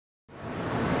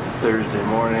Thursday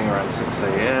morning around 6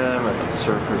 a.m. and the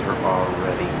surfers are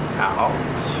already out.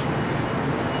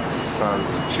 The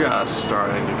sun's just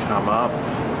starting to come up.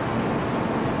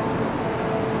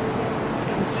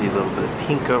 You can see a little bit of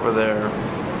pink over there.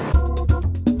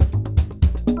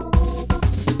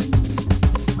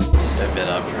 I've been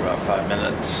up for about 5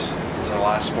 minutes. It's our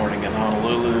last morning in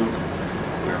Honolulu.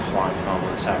 We're flying home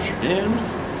this afternoon,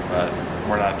 but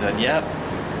we're not done yet.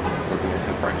 We're going to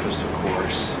have breakfast, of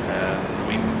course, and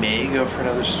we may go for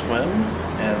another swim,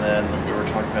 and then we were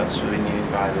talking about swimming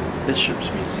by the Bishop's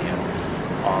Museum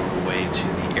on the way to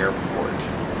the airport,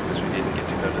 because we didn't get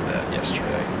to go to that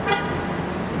yesterday.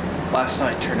 Last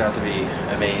night turned out to be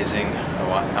amazing.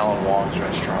 Alan Wong's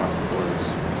restaurant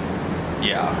was,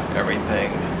 yeah,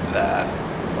 everything that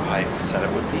the hype said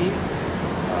it would be.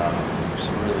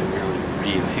 Some really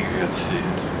good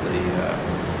food. The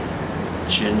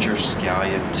ginger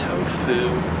scallion tofu,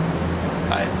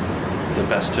 the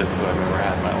best tofu I've ever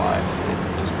had in my life. It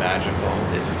was magical.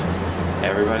 If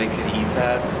everybody could eat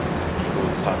that, people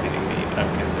would stop eating meat, I'm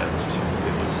convinced.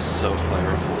 It was so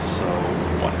flavorful, so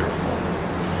wonderful.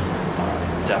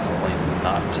 Definitely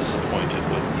not disappointed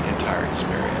with the entire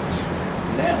experience.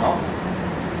 Now,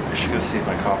 I should go see if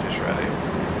my coffee's ready.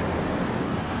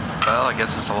 Well, I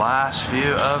guess it's the last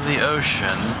view of the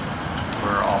ocean.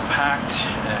 We're all packed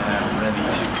and ready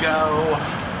to go.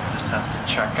 Just have to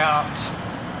check out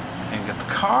and get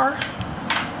the car.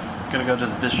 Gonna go to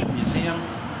the Bishop Museum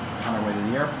on our way to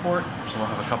the airport. So we'll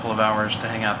have a couple of hours to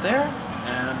hang out there.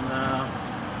 And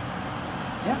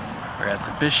yeah, we're at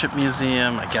the Bishop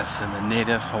Museum, I guess in the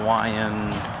native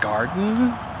Hawaiian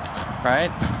garden,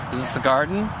 right? Is this the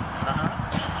garden?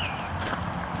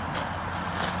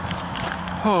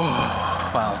 Oh,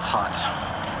 wow, it's hot.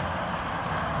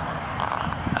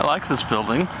 I like this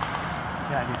building.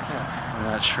 Yeah, I do too. I'm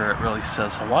not sure it really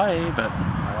says Hawaii, but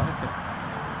I like it.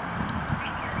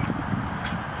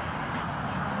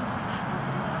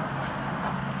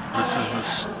 this is the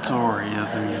story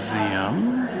of the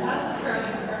museum.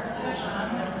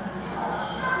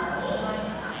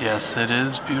 Yes, it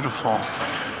is beautiful.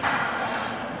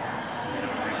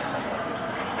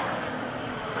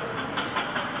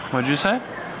 What'd you say?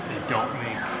 They don't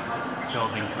make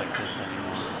buildings like this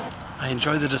anymore. I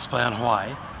enjoy the display on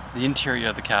Hawaii. The interior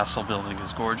of the castle building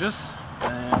is gorgeous,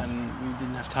 and we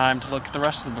didn't have time to look at the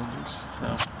rest of the buildings.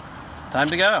 So, time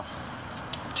to go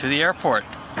to the airport.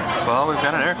 Well, we've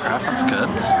got an aircraft, that's good.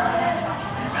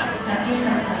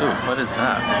 Ooh, what is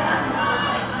that?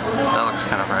 That looks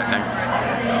kind of frightening.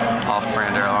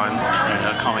 Off-brand airline.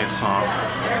 Call me a song.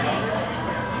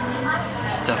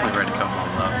 Definitely ready to go home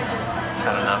though.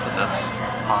 Had enough of this.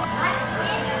 Hot.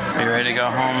 Are you ready to go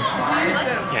home?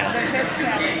 Yes.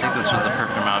 I think this was the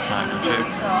perfect amount of time, don't you?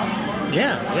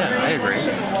 Yeah, I agree.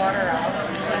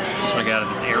 So we got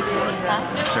at this airport.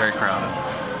 It's very crowded.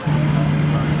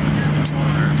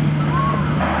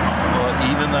 Well,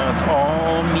 even though it's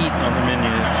all meat on the menu,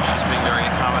 she's being very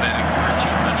accommodating for her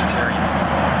cheese vegetarians.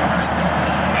 Right?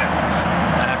 Yes.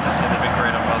 I have to say they've been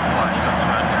great on both flights up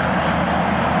front here.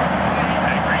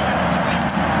 I agree.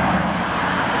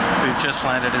 We've just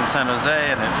landed in San Jose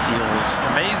and it feels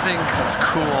amazing because it's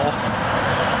cool,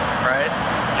 right?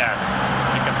 Yes.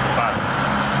 Here comes the bus.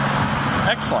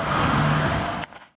 Excellent.